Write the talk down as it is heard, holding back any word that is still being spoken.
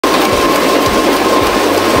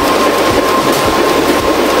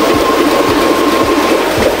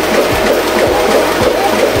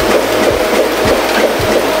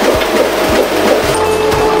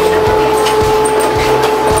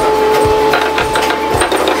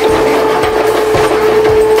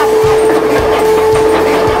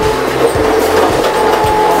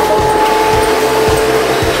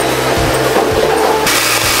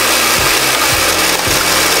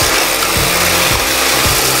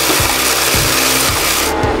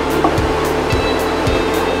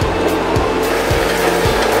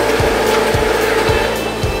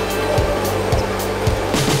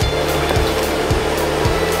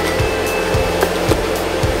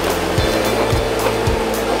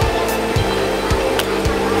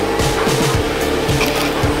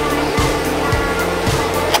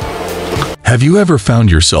Have you ever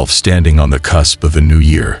found yourself standing on the cusp of a new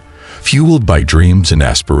year, fueled by dreams and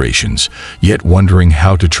aspirations, yet wondering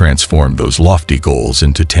how to transform those lofty goals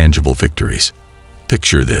into tangible victories?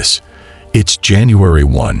 Picture this. It's January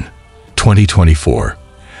 1, 2024,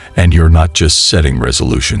 and you're not just setting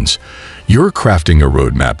resolutions. You're crafting a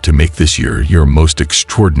roadmap to make this year your most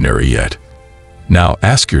extraordinary yet. Now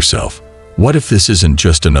ask yourself, what if this isn't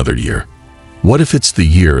just another year? What if it's the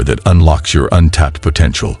year that unlocks your untapped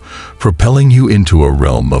potential, propelling you into a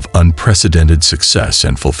realm of unprecedented success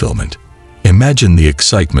and fulfillment? Imagine the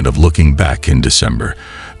excitement of looking back in December,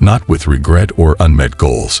 not with regret or unmet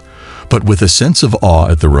goals, but with a sense of awe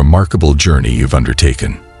at the remarkable journey you've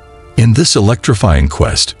undertaken. In this electrifying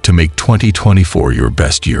quest to make 2024 your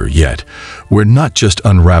best year yet, we're not just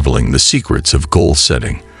unraveling the secrets of goal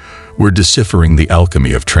setting, we're deciphering the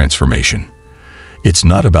alchemy of transformation. It's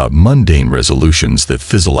not about mundane resolutions that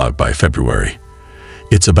fizzle out by February.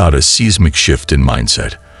 It's about a seismic shift in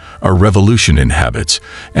mindset, a revolution in habits,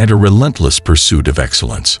 and a relentless pursuit of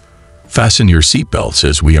excellence. Fasten your seatbelts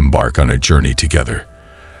as we embark on a journey together.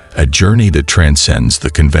 A journey that transcends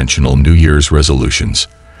the conventional New Year's resolutions.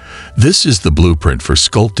 This is the blueprint for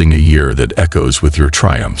sculpting a year that echoes with your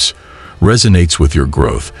triumphs, resonates with your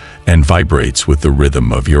growth, and vibrates with the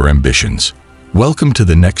rhythm of your ambitions. Welcome to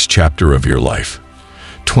the next chapter of your life.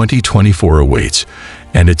 2024 awaits,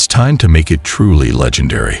 and it's time to make it truly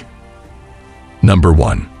legendary. Number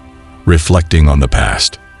 1. Reflecting on the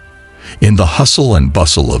past. In the hustle and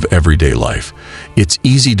bustle of everyday life, it's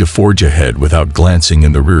easy to forge ahead without glancing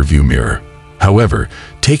in the rearview mirror. However,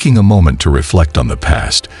 taking a moment to reflect on the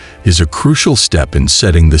past is a crucial step in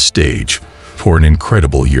setting the stage for an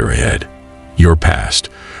incredible year ahead. Your past,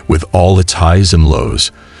 with all its highs and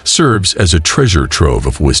lows, serves as a treasure trove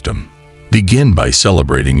of wisdom. Begin by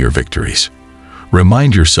celebrating your victories.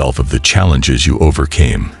 Remind yourself of the challenges you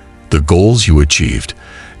overcame, the goals you achieved,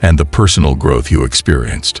 and the personal growth you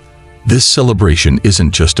experienced. This celebration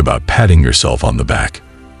isn't just about patting yourself on the back.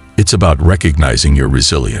 It's about recognizing your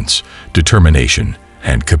resilience, determination,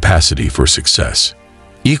 and capacity for success.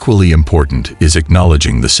 Equally important is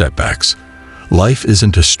acknowledging the setbacks. Life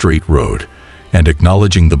isn't a straight road, and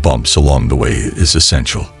acknowledging the bumps along the way is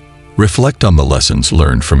essential. Reflect on the lessons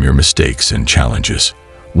learned from your mistakes and challenges.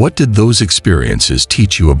 What did those experiences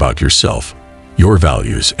teach you about yourself, your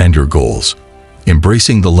values, and your goals?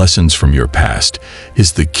 Embracing the lessons from your past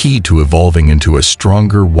is the key to evolving into a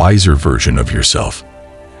stronger, wiser version of yourself.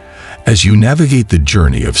 As you navigate the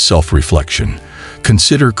journey of self-reflection,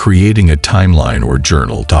 consider creating a timeline or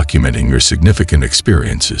journal documenting your significant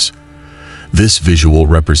experiences. This visual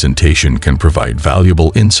representation can provide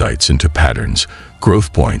valuable insights into patterns,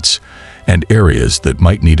 growth points, and areas that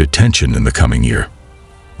might need attention in the coming year.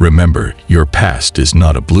 Remember, your past is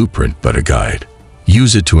not a blueprint but a guide.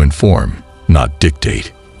 Use it to inform, not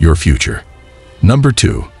dictate, your future. Number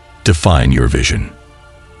 2. Define your vision.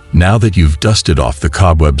 Now that you've dusted off the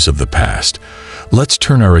cobwebs of the past, let's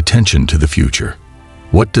turn our attention to the future.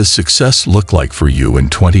 What does success look like for you in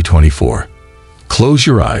 2024? Close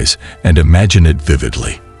your eyes and imagine it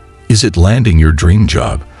vividly. Is it landing your dream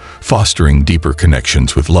job, fostering deeper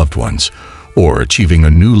connections with loved ones, or achieving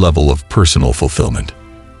a new level of personal fulfillment?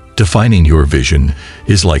 Defining your vision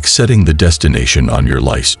is like setting the destination on your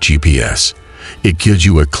life's GPS. It gives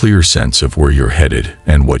you a clear sense of where you're headed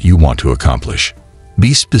and what you want to accomplish.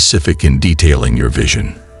 Be specific in detailing your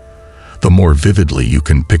vision. The more vividly you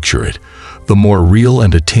can picture it, the more real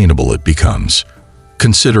and attainable it becomes.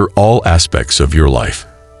 Consider all aspects of your life: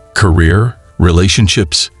 career,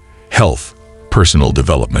 relationships, health, personal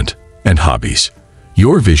development, and hobbies.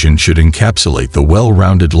 Your vision should encapsulate the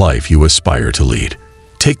well-rounded life you aspire to lead.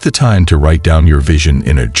 Take the time to write down your vision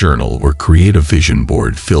in a journal or create a vision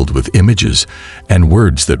board filled with images and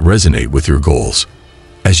words that resonate with your goals.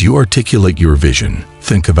 As you articulate your vision,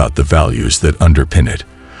 think about the values that underpin it.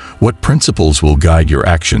 What principles will guide your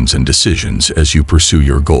actions and decisions as you pursue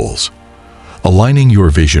your goals? Aligning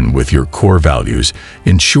your vision with your core values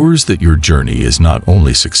ensures that your journey is not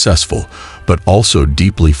only successful, but also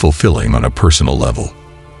deeply fulfilling on a personal level.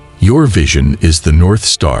 Your vision is the North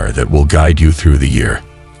Star that will guide you through the year.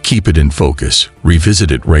 Keep it in focus,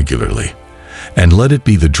 revisit it regularly, and let it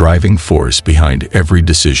be the driving force behind every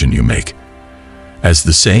decision you make. As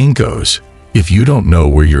the saying goes, if you don't know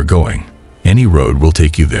where you're going, any road will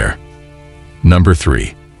take you there. Number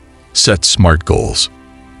 3. Set SMART goals.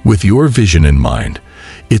 With your vision in mind,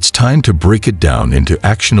 it's time to break it down into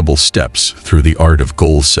actionable steps through the art of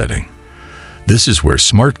goal setting. This is where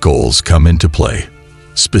SMART goals come into play: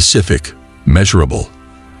 specific, measurable,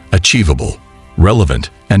 achievable, relevant,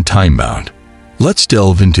 and time-bound. Let's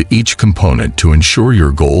delve into each component to ensure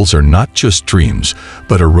your goals are not just dreams,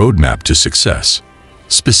 but a roadmap to success.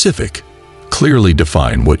 Specific. Clearly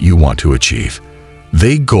define what you want to achieve.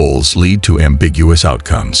 Vague goals lead to ambiguous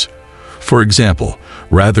outcomes. For example,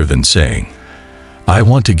 rather than saying, "I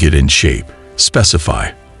want to get in shape,"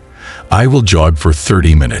 specify, "I will jog for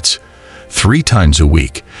 30 minutes, 3 times a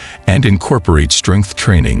week, and incorporate strength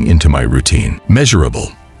training into my routine."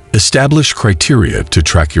 Measurable. Establish criteria to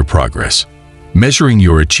track your progress. Measuring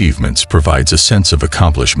your achievements provides a sense of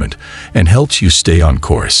accomplishment and helps you stay on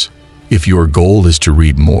course. If your goal is to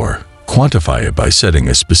read more, quantify it by setting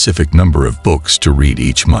a specific number of books to read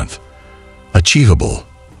each month. Achievable.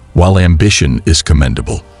 While ambition is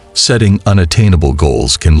commendable, setting unattainable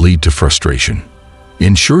goals can lead to frustration.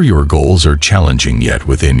 Ensure your goals are challenging yet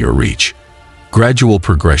within your reach. Gradual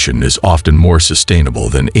progression is often more sustainable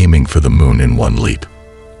than aiming for the moon in one leap.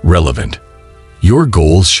 Relevant. Your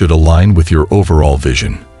goals should align with your overall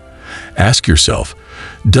vision. Ask yourself,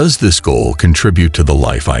 does this goal contribute to the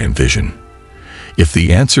life I envision? If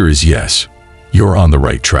the answer is yes, you're on the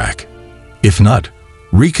right track. If not,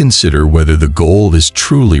 reconsider whether the goal is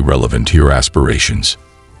truly relevant to your aspirations.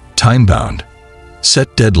 Time-bound.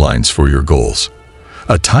 Set deadlines for your goals.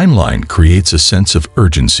 A timeline creates a sense of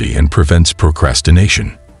urgency and prevents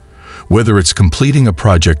procrastination. Whether it's completing a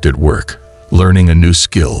project at work, learning a new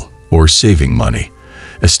skill, or saving money,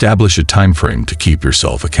 establish a time frame to keep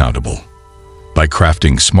yourself accountable. By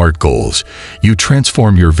crafting smart goals, you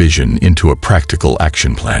transform your vision into a practical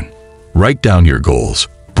action plan. Write down your goals,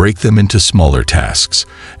 break them into smaller tasks,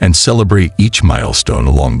 and celebrate each milestone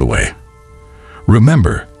along the way.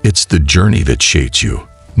 Remember, it's the journey that shapes you,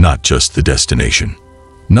 not just the destination.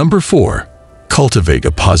 Number 4, cultivate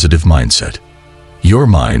a positive mindset. Your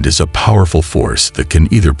mind is a powerful force that can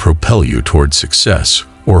either propel you toward success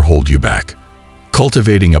or hold you back.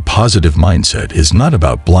 Cultivating a positive mindset is not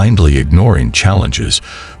about blindly ignoring challenges,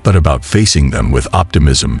 but about facing them with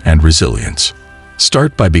optimism and resilience.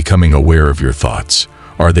 Start by becoming aware of your thoughts.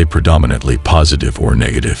 Are they predominantly positive or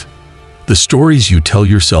negative? The stories you tell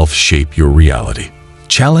yourself shape your reality.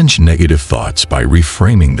 Challenge negative thoughts by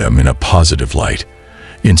reframing them in a positive light.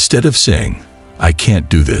 Instead of saying, "I can't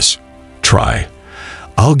do this," try,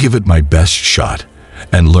 "I'll give it my best shot,"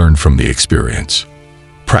 and learn from the experience.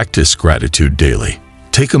 Practice gratitude daily.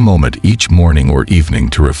 Take a moment each morning or evening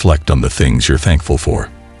to reflect on the things you're thankful for.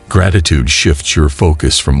 Gratitude shifts your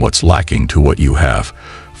focus from what's lacking to what you have,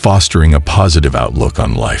 fostering a positive outlook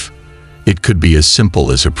on life. It could be as simple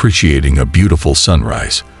as appreciating a beautiful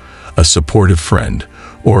sunrise, a supportive friend,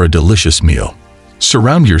 or a delicious meal.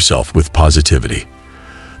 Surround yourself with positivity.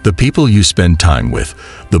 The people you spend time with,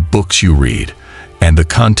 the books you read, and the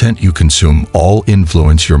content you consume all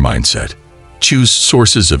influence your mindset. Choose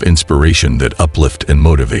sources of inspiration that uplift and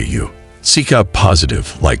motivate you. Seek out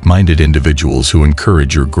positive, like-minded individuals who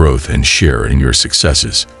encourage your growth and share in your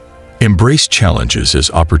successes. Embrace challenges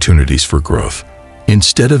as opportunities for growth.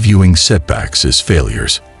 Instead of viewing setbacks as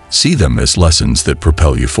failures, see them as lessons that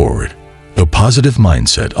propel you forward. A positive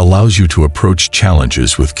mindset allows you to approach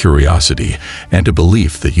challenges with curiosity and a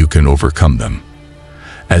belief that you can overcome them.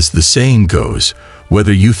 As the saying goes,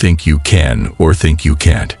 whether you think you can or think you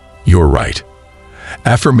can't, you're right.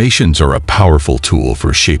 Affirmations are a powerful tool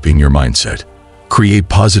for shaping your mindset. Create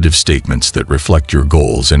positive statements that reflect your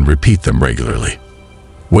goals and repeat them regularly.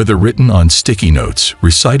 Whether written on sticky notes,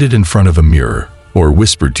 recited in front of a mirror, or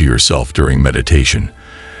whispered to yourself during meditation,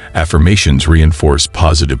 affirmations reinforce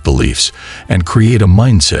positive beliefs and create a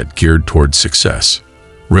mindset geared towards success.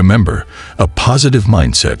 Remember, a positive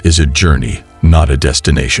mindset is a journey, not a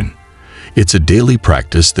destination. It's a daily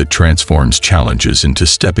practice that transforms challenges into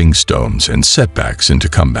stepping stones and setbacks into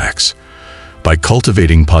comebacks. By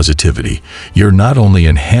cultivating positivity, you're not only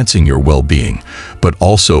enhancing your well-being, but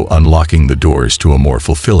also unlocking the doors to a more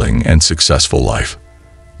fulfilling and successful life.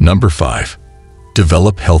 Number 5.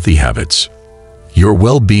 Develop healthy habits. Your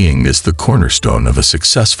well-being is the cornerstone of a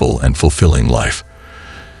successful and fulfilling life.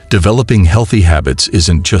 Developing healthy habits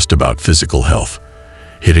isn't just about physical health.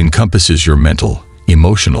 It encompasses your mental,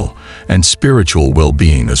 emotional, and spiritual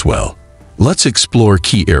well-being as well. Let's explore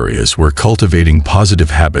key areas where cultivating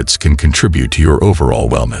positive habits can contribute to your overall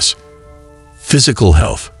wellness. Physical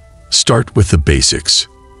health. Start with the basics: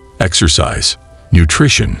 exercise,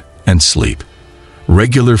 nutrition, and sleep.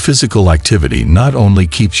 Regular physical activity not only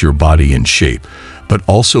keeps your body in shape, but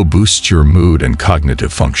also boosts your mood and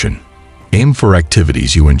cognitive function. Aim for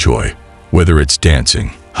activities you enjoy, whether it's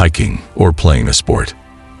dancing, hiking, or playing a sport.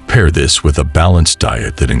 Pair this with a balanced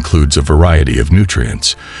diet that includes a variety of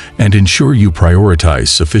nutrients, and ensure you prioritize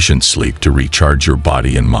sufficient sleep to recharge your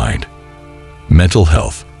body and mind. Mental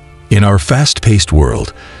health. In our fast-paced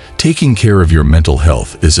world, taking care of your mental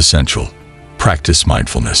health is essential. Practice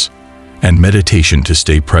mindfulness and meditation to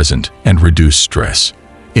stay present and reduce stress.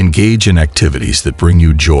 Engage in activities that bring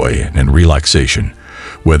you joy and relaxation,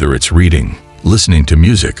 whether it's reading, listening to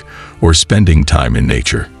music, or spending time in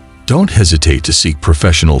nature. Don't hesitate to seek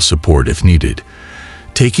professional support if needed.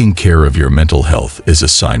 Taking care of your mental health is a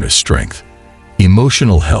sign of strength.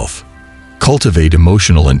 Emotional health. Cultivate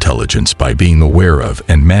emotional intelligence by being aware of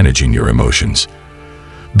and managing your emotions.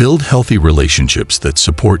 Build healthy relationships that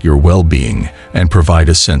support your well-being and provide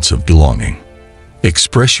a sense of belonging.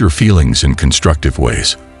 Express your feelings in constructive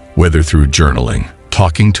ways, whether through journaling,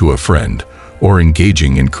 talking to a friend, or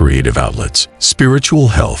engaging in creative outlets. Spiritual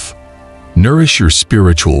health. Nourish your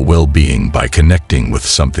spiritual well-being by connecting with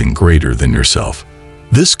something greater than yourself.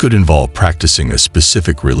 This could involve practicing a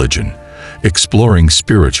specific religion, exploring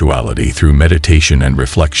spirituality through meditation and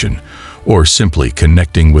reflection, or simply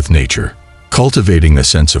connecting with nature. Cultivating a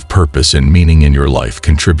sense of purpose and meaning in your life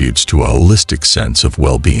contributes to a holistic sense of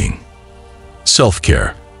well-being.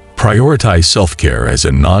 Self-care. Prioritize self-care as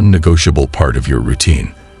a non-negotiable part of your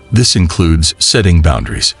routine. This includes setting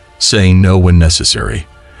boundaries, saying no when necessary,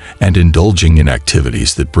 and indulging in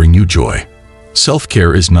activities that bring you joy.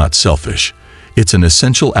 Self-care is not selfish. It's an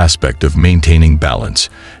essential aspect of maintaining balance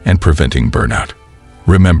and preventing burnout.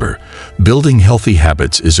 Remember, building healthy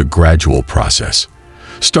habits is a gradual process.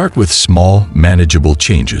 Start with small, manageable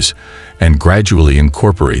changes and gradually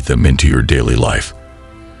incorporate them into your daily life.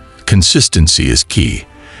 Consistency is key,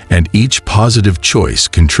 and each positive choice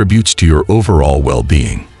contributes to your overall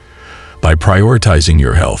well-being. By prioritizing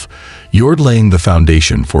your health, you're laying the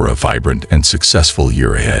foundation for a vibrant and successful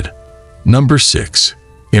year ahead. Number 6.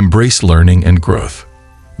 Embrace learning and growth.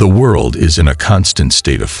 The world is in a constant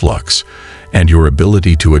state of flux, and your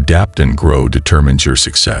ability to adapt and grow determines your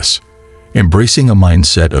success. Embracing a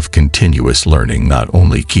mindset of continuous learning not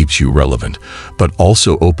only keeps you relevant, but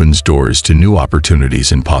also opens doors to new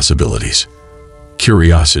opportunities and possibilities.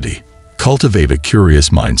 Curiosity. Cultivate a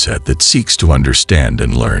curious mindset that seeks to understand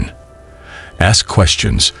and learn. Ask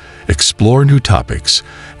questions, explore new topics,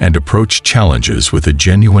 and approach challenges with a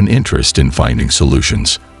genuine interest in finding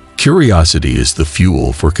solutions. Curiosity is the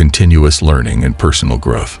fuel for continuous learning and personal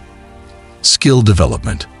growth. Skill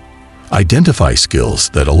development. Identify skills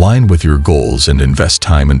that align with your goals and invest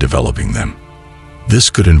time in developing them.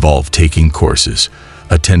 This could involve taking courses,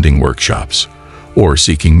 attending workshops, or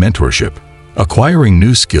seeking mentorship. Acquiring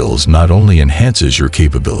new skills not only enhances your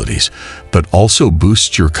capabilities, but also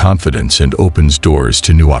boosts your confidence and opens doors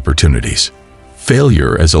to new opportunities.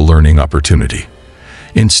 Failure as a learning opportunity.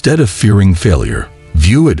 Instead of fearing failure,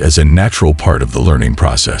 view it as a natural part of the learning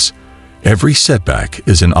process. Every setback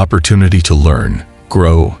is an opportunity to learn,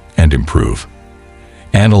 grow, and improve.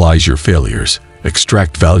 Analyze your failures,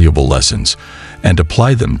 extract valuable lessons, and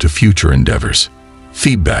apply them to future endeavors.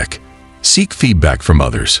 Feedback. Seek feedback from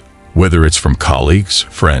others, whether it's from colleagues,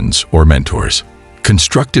 friends, or mentors.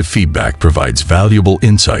 Constructive feedback provides valuable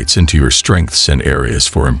insights into your strengths and areas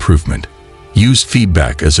for improvement. Use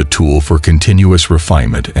feedback as a tool for continuous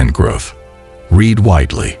refinement and growth. Read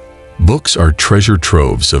widely. Books are treasure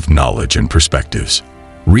troves of knowledge and perspectives.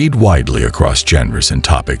 Read widely across genres and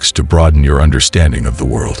topics to broaden your understanding of the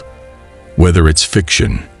world. Whether it's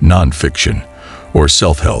fiction, nonfiction, or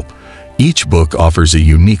self-help, each book offers a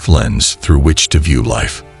unique lens through which to view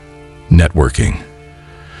life. Networking.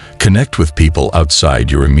 Connect with people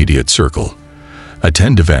outside your immediate circle.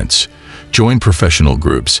 Attend events, join professional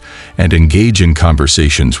groups, and engage in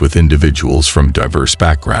conversations with individuals from diverse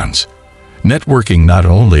backgrounds. Networking not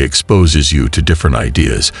only exposes you to different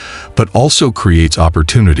ideas, but also creates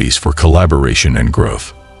opportunities for collaboration and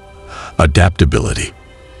growth. Adaptability.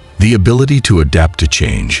 The ability to adapt to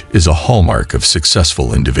change is a hallmark of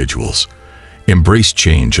successful individuals. Embrace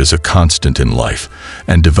change as a constant in life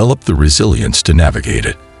and develop the resilience to navigate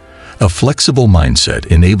it. A flexible mindset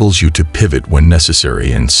enables you to pivot when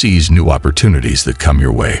necessary and seize new opportunities that come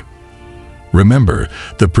your way. Remember,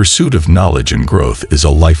 the pursuit of knowledge and growth is a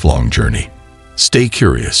lifelong journey. Stay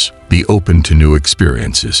curious, be open to new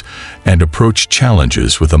experiences, and approach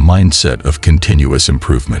challenges with a mindset of continuous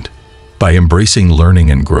improvement. By embracing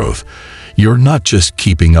learning and growth, you're not just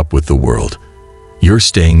keeping up with the world, you're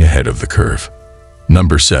staying ahead of the curve.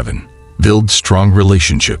 Number 7. Build strong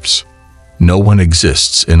relationships. No one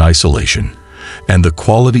exists in isolation, and the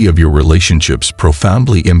quality of your relationships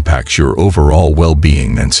profoundly impacts your overall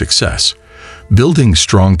well-being and success. Building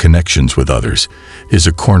strong connections with others is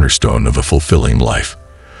a cornerstone of a fulfilling life.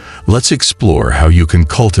 Let's explore how you can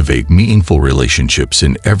cultivate meaningful relationships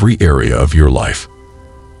in every area of your life.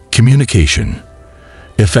 Communication.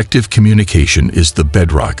 Effective communication is the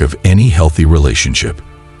bedrock of any healthy relationship.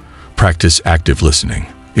 Practice active listening,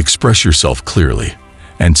 express yourself clearly,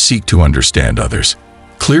 and seek to understand others.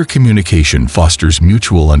 Clear communication fosters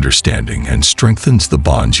mutual understanding and strengthens the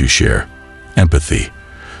bonds you share. Empathy.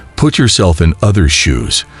 Put yourself in others'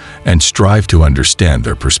 shoes and strive to understand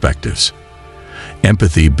their perspectives.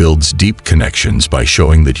 Empathy builds deep connections by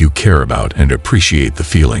showing that you care about and appreciate the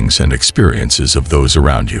feelings and experiences of those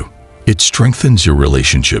around you. It strengthens your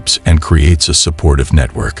relationships and creates a supportive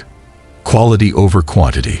network. Quality over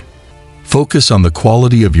quantity. Focus on the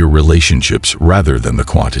quality of your relationships rather than the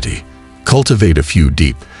quantity. Cultivate a few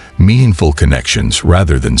deep, meaningful connections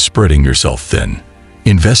rather than spreading yourself thin.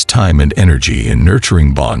 Invest time and energy in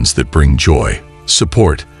nurturing bonds that bring joy,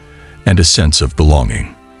 support, and a sense of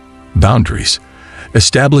belonging. Boundaries.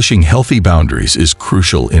 Establishing healthy boundaries is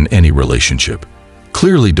crucial in any relationship.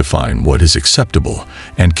 Clearly define what is acceptable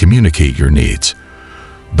and communicate your needs.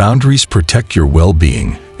 Boundaries protect your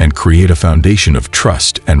well-being and create a foundation of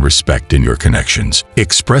trust and respect in your connections.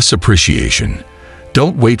 Express appreciation.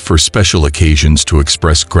 Don't wait for special occasions to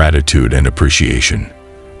express gratitude and appreciation.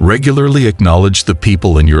 Regularly acknowledge the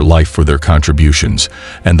people in your life for their contributions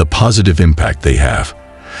and the positive impact they have.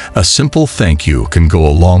 A simple thank you can go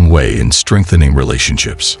a long way in strengthening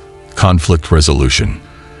relationships. Conflict resolution.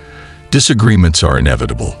 Disagreements are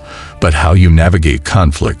inevitable, but how you navigate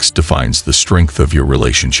conflicts defines the strength of your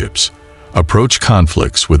relationships. Approach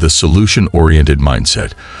conflicts with a solution-oriented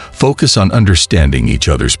mindset, focus on understanding each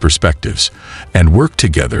other's perspectives, and work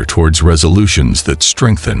together towards resolutions that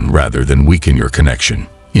strengthen rather than weaken your connection.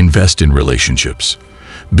 Invest in relationships.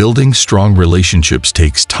 Building strong relationships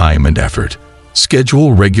takes time and effort.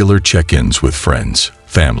 Schedule regular check-ins with friends,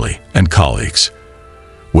 family, and colleagues.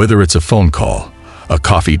 Whether it's a phone call, a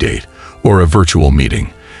coffee date, or a virtual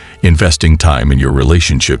meeting, investing time in your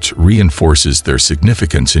relationships reinforces their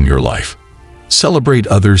significance in your life. Celebrate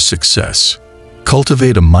others' success.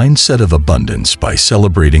 Cultivate a mindset of abundance by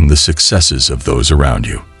celebrating the successes of those around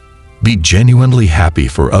you. Be genuinely happy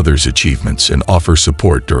for others' achievements and offer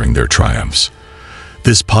support during their triumphs.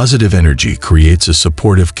 This positive energy creates a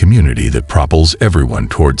supportive community that propels everyone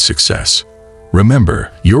towards success.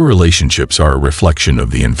 Remember, your relationships are a reflection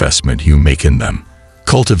of the investment you make in them.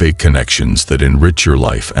 Cultivate connections that enrich your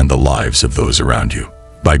life and the lives of those around you.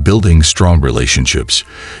 By building strong relationships,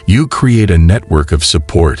 you create a network of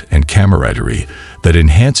support and camaraderie that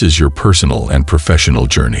enhances your personal and professional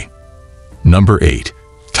journey. Number 8.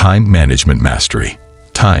 Time management mastery.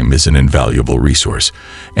 Time is an invaluable resource,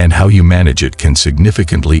 and how you manage it can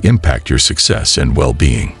significantly impact your success and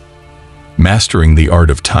well-being. Mastering the art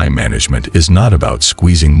of time management is not about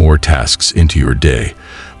squeezing more tasks into your day,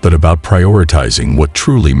 but about prioritizing what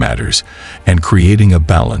truly matters and creating a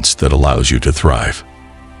balance that allows you to thrive.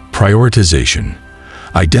 Prioritization.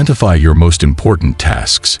 Identify your most important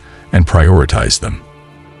tasks and prioritize them.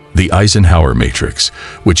 The Eisenhower matrix,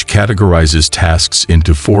 which categorizes tasks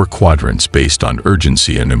into 4 quadrants based on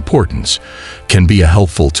urgency and importance, can be a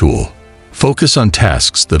helpful tool. Focus on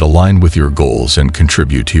tasks that align with your goals and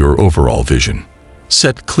contribute to your overall vision.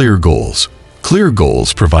 Set clear goals. Clear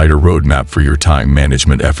goals provide a roadmap for your time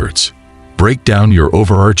management efforts. Break down your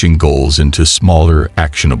overarching goals into smaller,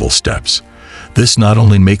 actionable steps. This not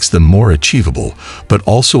only makes them more achievable, but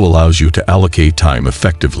also allows you to allocate time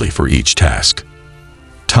effectively for each task.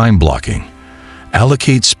 Time blocking.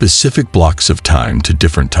 Allocate specific blocks of time to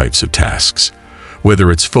different types of tasks.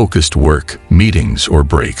 Whether it's focused work, meetings, or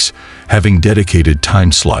breaks, having dedicated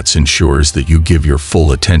time slots ensures that you give your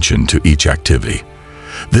full attention to each activity.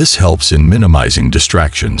 This helps in minimizing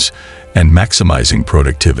distractions and maximizing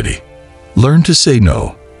productivity. Learn to say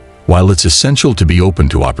no. While it's essential to be open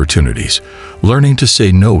to opportunities, learning to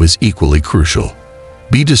say no is equally crucial.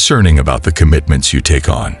 Be discerning about the commitments you take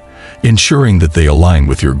on, ensuring that they align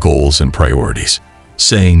with your goals and priorities.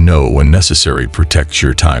 Saying no when necessary protects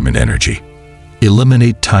your time and energy.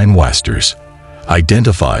 Eliminate time wasters.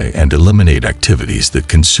 Identify and eliminate activities that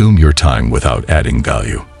consume your time without adding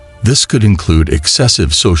value. This could include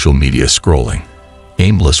excessive social media scrolling,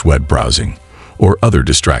 aimless web browsing, or other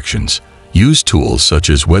distractions. Use tools such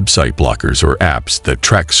as website blockers or apps that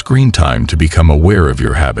track screen time to become aware of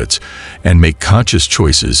your habits and make conscious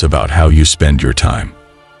choices about how you spend your time.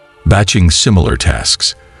 Batching similar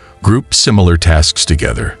tasks. Group similar tasks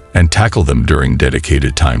together and tackle them during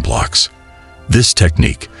dedicated time blocks. This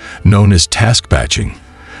technique, known as task batching,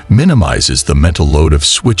 minimizes the mental load of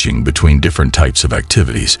switching between different types of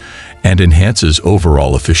activities and enhances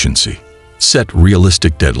overall efficiency. Set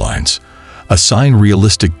realistic deadlines. Assign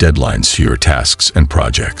realistic deadlines to your tasks and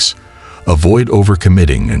projects. Avoid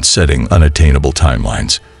overcommitting and setting unattainable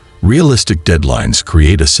timelines. Realistic deadlines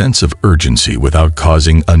create a sense of urgency without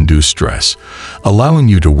causing undue stress, allowing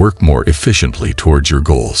you to work more efficiently towards your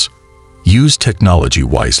goals. Use technology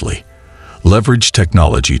wisely. Leverage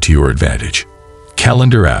technology to your advantage.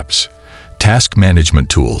 Calendar apps, task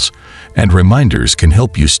management tools, and reminders can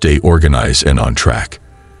help you stay organized and on track.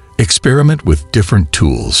 Experiment with different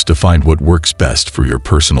tools to find what works best for your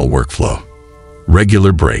personal workflow.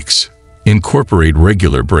 Regular breaks. Incorporate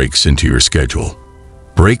regular breaks into your schedule.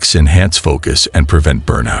 Breaks enhance focus and prevent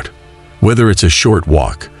burnout. Whether it's a short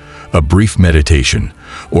walk, a brief meditation,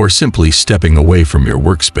 or simply stepping away from your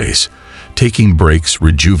workspace, taking breaks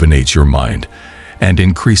rejuvenates your mind and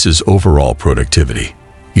increases overall productivity.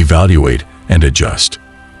 Evaluate and adjust.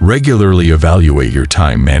 Regularly evaluate your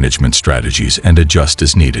time management strategies and adjust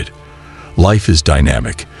as needed. Life is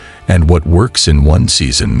dynamic, and what works in one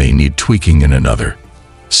season may need tweaking in another.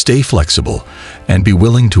 Stay flexible and be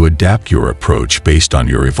willing to adapt your approach based on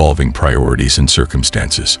your evolving priorities and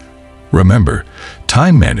circumstances. Remember,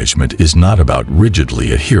 time management is not about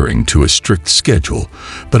rigidly adhering to a strict schedule,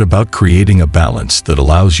 but about creating a balance that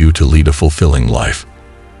allows you to lead a fulfilling life.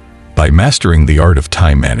 By mastering the art of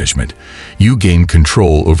time management, you gain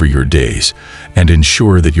control over your days and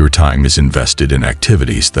ensure that your time is invested in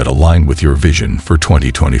activities that align with your vision for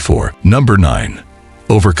 2024. Number 9.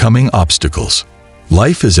 Overcoming obstacles.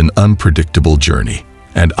 Life is an unpredictable journey,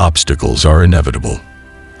 and obstacles are inevitable.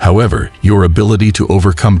 However, your ability to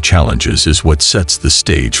overcome challenges is what sets the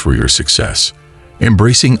stage for your success.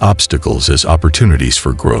 Embracing obstacles as opportunities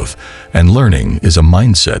for growth and learning is a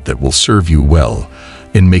mindset that will serve you well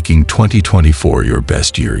in making 2024 your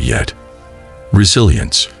best year yet.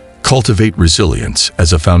 Resilience. Cultivate resilience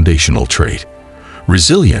as a foundational trait.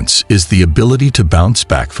 Resilience is the ability to bounce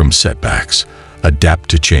back from setbacks, adapt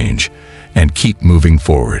to change, and keep moving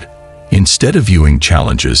forward. Instead of viewing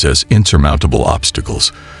challenges as insurmountable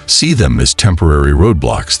obstacles, see them as temporary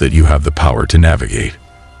roadblocks that you have the power to navigate.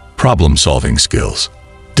 Problem-solving skills.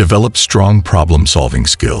 Develop strong problem-solving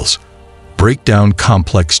skills. Break down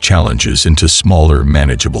complex challenges into smaller,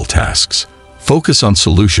 manageable tasks. Focus on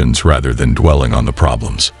solutions rather than dwelling on the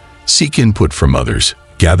problems. Seek input from others,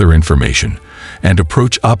 gather information, and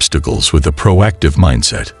approach obstacles with a proactive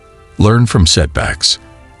mindset. Learn from setbacks.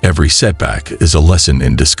 Every setback is a lesson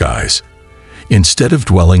in disguise. Instead of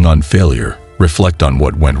dwelling on failure, reflect on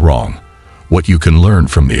what went wrong, what you can learn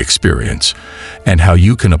from the experience, and how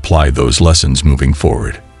you can apply those lessons moving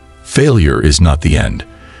forward. Failure is not the end.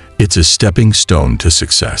 It's a stepping stone to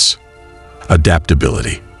success.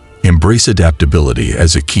 Adaptability. Embrace adaptability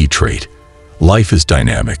as a key trait. Life is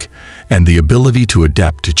dynamic, and the ability to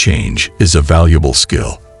adapt to change is a valuable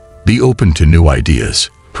skill. Be open to new ideas,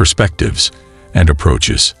 perspectives, and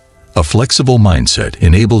approaches. A flexible mindset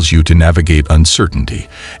enables you to navigate uncertainty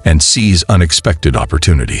and seize unexpected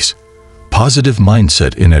opportunities. Positive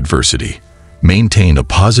mindset in adversity. Maintain a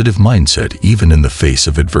positive mindset even in the face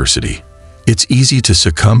of adversity. It's easy to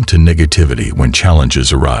succumb to negativity when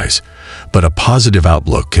challenges arise, but a positive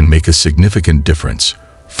outlook can make a significant difference.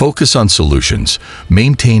 Focus on solutions,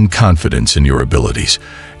 maintain confidence in your abilities,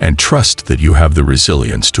 and trust that you have the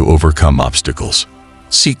resilience to overcome obstacles.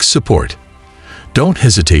 Seek support. Don't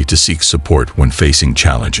hesitate to seek support when facing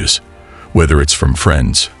challenges. Whether it's from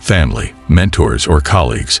friends, family, mentors, or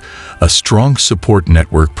colleagues, a strong support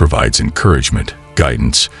network provides encouragement,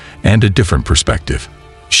 guidance, and a different perspective.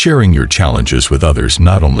 Sharing your challenges with others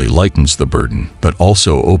not only lightens the burden, but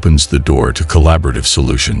also opens the door to collaborative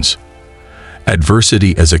solutions.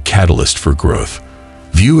 Adversity as a catalyst for growth.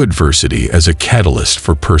 View adversity as a catalyst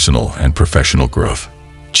for personal and professional growth.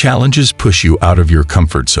 Challenges push you out of your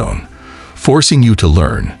comfort zone, forcing you to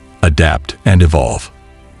learn, adapt, and evolve.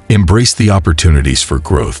 Embrace the opportunities for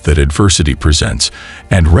growth that adversity presents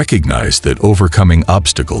and recognize that overcoming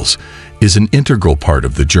obstacles is an integral part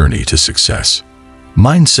of the journey to success.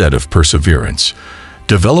 Mindset of perseverance.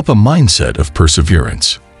 Develop a mindset of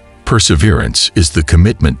perseverance. Perseverance is the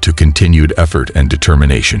commitment to continued effort and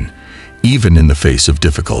determination, even in the face of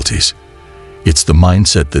difficulties. It's the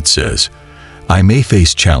mindset that says, I may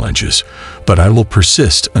face challenges, but I will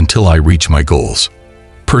persist until I reach my goals.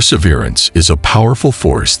 Perseverance is a powerful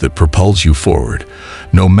force that propels you forward,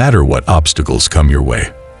 no matter what obstacles come your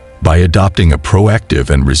way. By adopting a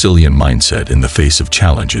proactive and resilient mindset in the face of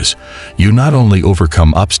challenges, you not only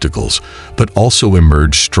overcome obstacles, but also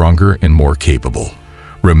emerge stronger and more capable.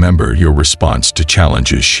 Remember, your response to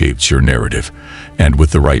challenges shapes your narrative, and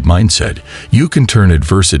with the right mindset, you can turn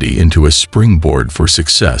adversity into a springboard for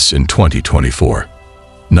success in 2024.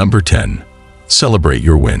 Number 10. Celebrate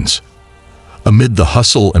your wins. Amid the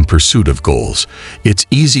hustle and pursuit of goals, it's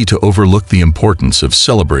easy to overlook the importance of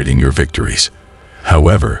celebrating your victories.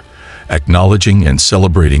 However, Acknowledging and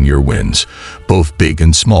celebrating your wins, both big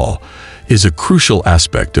and small, is a crucial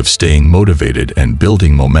aspect of staying motivated and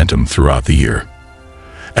building momentum throughout the year.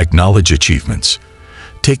 Acknowledge achievements.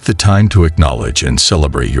 Take the time to acknowledge and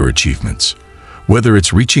celebrate your achievements. Whether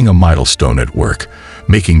it's reaching a milestone at work,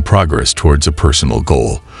 making progress towards a personal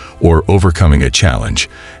goal, or overcoming a challenge,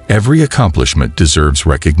 every accomplishment deserves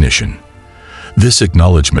recognition. This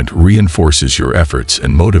acknowledgement reinforces your efforts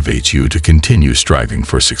and motivates you to continue striving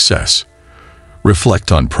for success.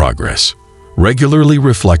 Reflect on progress. Regularly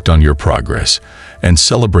reflect on your progress and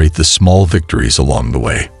celebrate the small victories along the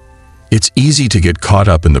way. It's easy to get caught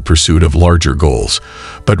up in the pursuit of larger goals,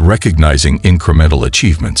 but recognizing incremental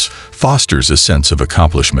achievements fosters a sense of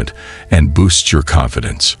accomplishment and boosts your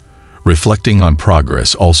confidence. Reflecting on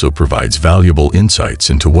progress also provides valuable insights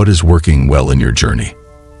into what is working well in your journey.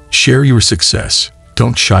 Share your success.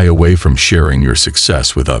 Don't shy away from sharing your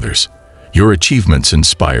success with others. Your achievements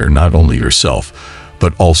inspire not only yourself,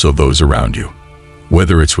 but also those around you.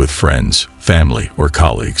 Whether it's with friends, family, or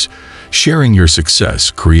colleagues, sharing your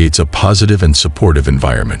success creates a positive and supportive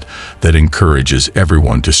environment that encourages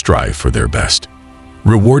everyone to strive for their best.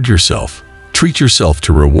 Reward yourself. Treat yourself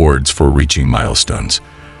to rewards for reaching milestones.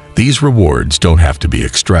 These rewards don't have to be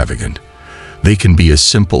extravagant. They can be as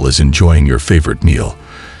simple as enjoying your favorite meal,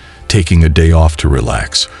 taking a day off to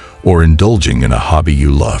relax, or indulging in a hobby you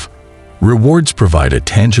love. Rewards provide a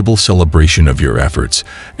tangible celebration of your efforts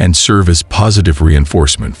and serve as positive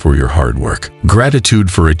reinforcement for your hard work. Gratitude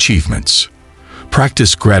for achievements.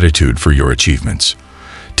 Practice gratitude for your achievements.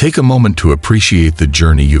 Take a moment to appreciate the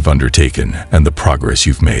journey you've undertaken and the progress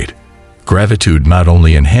you've made. Gratitude not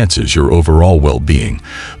only enhances your overall well-being,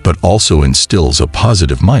 but also instills a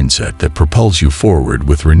positive mindset that propels you forward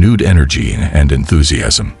with renewed energy and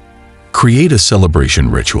enthusiasm. Create a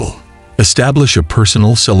celebration ritual. Establish a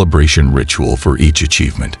personal celebration ritual for each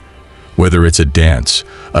achievement. Whether it's a dance,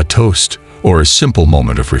 a toast, or a simple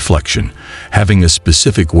moment of reflection, having a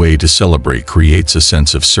specific way to celebrate creates a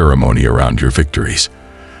sense of ceremony around your victories.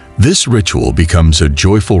 This ritual becomes a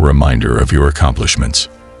joyful reminder of your accomplishments.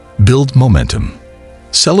 Build momentum.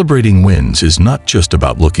 Celebrating wins is not just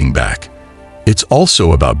about looking back. It's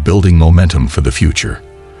also about building momentum for the future.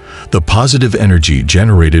 The positive energy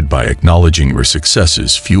generated by acknowledging your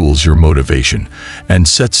successes fuels your motivation and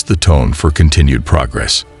sets the tone for continued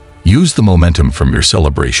progress. Use the momentum from your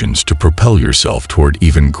celebrations to propel yourself toward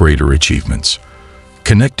even greater achievements.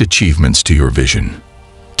 Connect achievements to your vision.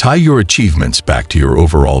 Tie your achievements back to your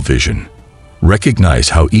overall vision. Recognize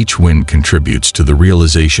how each win contributes to the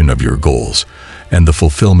realization of your goals and the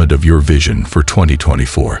fulfillment of your vision for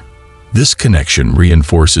 2024. This connection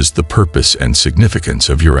reinforces the purpose and significance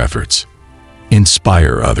of your efforts.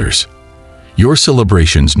 Inspire others. Your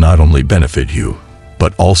celebrations not only benefit you,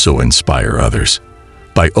 but also inspire others.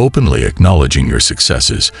 By openly acknowledging your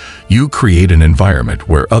successes, you create an environment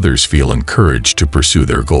where others feel encouraged to pursue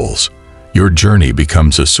their goals. Your journey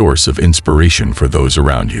becomes a source of inspiration for those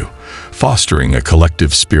around you, fostering a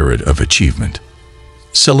collective spirit of achievement.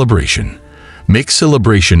 Celebration. Make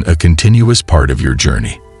celebration a continuous part of your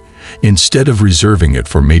journey. Instead of reserving it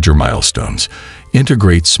for major milestones,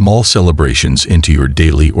 integrate small celebrations into your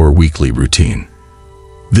daily or weekly routine.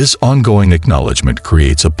 This ongoing acknowledgement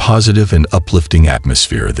creates a positive and uplifting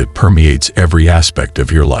atmosphere that permeates every aspect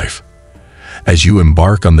of your life. As you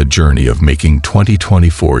embark on the journey of making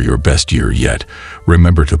 2024 your best year yet,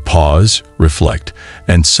 remember to pause, reflect,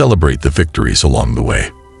 and celebrate the victories along the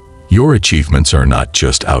way. Your achievements are not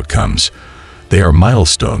just outcomes. They are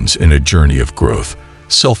milestones in a journey of growth,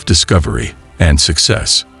 self-discovery, and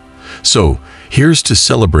success. So, here's to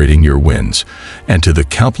celebrating your wins and to the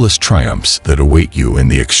countless triumphs that await you in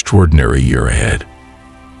the extraordinary year ahead.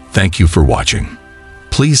 Thank you for watching.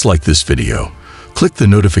 Please like this video. Click the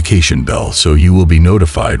notification bell so you will be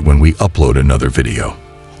notified when we upload another video.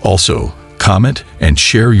 Also, comment and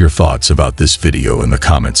share your thoughts about this video in the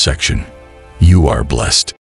comment section. You are blessed.